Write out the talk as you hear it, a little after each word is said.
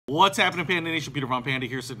What's happening, Panda Nation? Peter Von Panda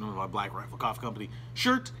here, sitting with my Black Rifle Coffee Company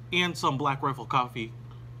shirt and some Black Rifle coffee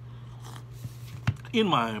in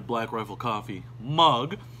my Black Rifle coffee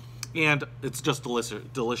mug, and it's just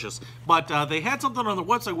delicious. But they had something on their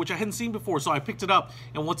website which I hadn't seen before, so I picked it up.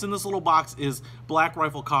 And what's in this little box is Black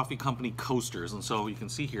Rifle Coffee Company coasters, and so you can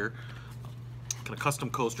see here, kind of custom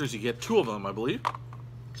coasters. You get 2 of them, I believe.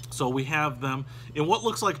 So we have them in what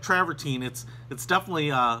looks like travertine. It's definitely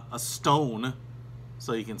a stone.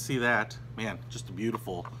 So you can see that, man, just a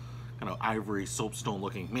beautiful kind of ivory soapstone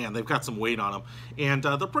looking. Man, they've got some weight on them, and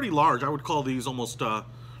they're pretty large. I would call these almost,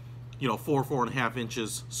 4.5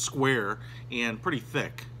 inches square and pretty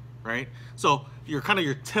thick, right? So you're kind of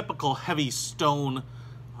your typical heavy stone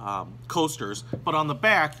coasters, but on the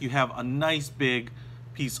back you have a nice big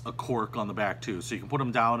piece of cork on the back too, so you can put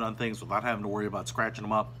them down on things without having to worry about scratching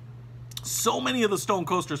them up. So many of the stone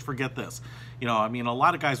coasters forget this. I mean, a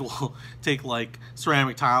lot of guys will take like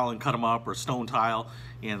ceramic tile and cut them up, or stone tile,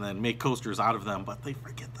 and then make coasters out of them, but they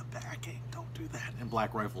forget the backing. Don't do that. And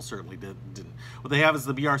Black Rifle certainly didn't. What they have is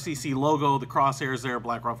the BRCC logo, the crosshairs there,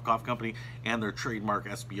 Black Rifle Coffee Company, and their trademark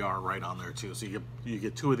SBR right on there too. So you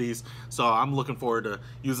get 2 of these. So I'm looking forward to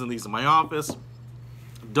using these in my office.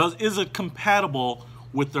 Is it compatible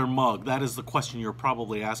with their mug? That is the question you're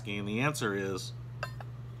probably asking, and the answer is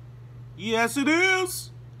yes, it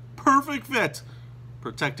is. Perfect fit,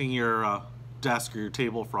 protecting your desk or your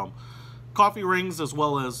table from coffee rings as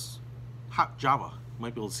well as hot Java. You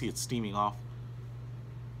might be able to see it steaming off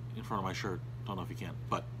in front of my shirt. Don't know if you can,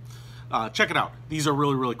 but check it out. These are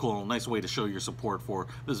really, really cool. A nice way to show your support for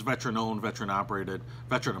this veteran-owned, veteran-operated,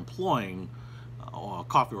 veteran-employing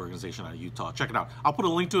coffee organization out of Utah. Check it out. I'll put a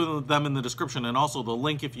link to them in the description, and also the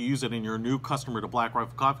link if you use it in your new customer to Black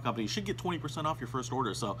Rifle Coffee Company. You should get 20% off your first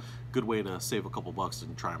order, so good way to save a couple bucks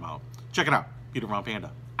and try them out. Check it out. Peter Von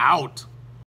Panda, out.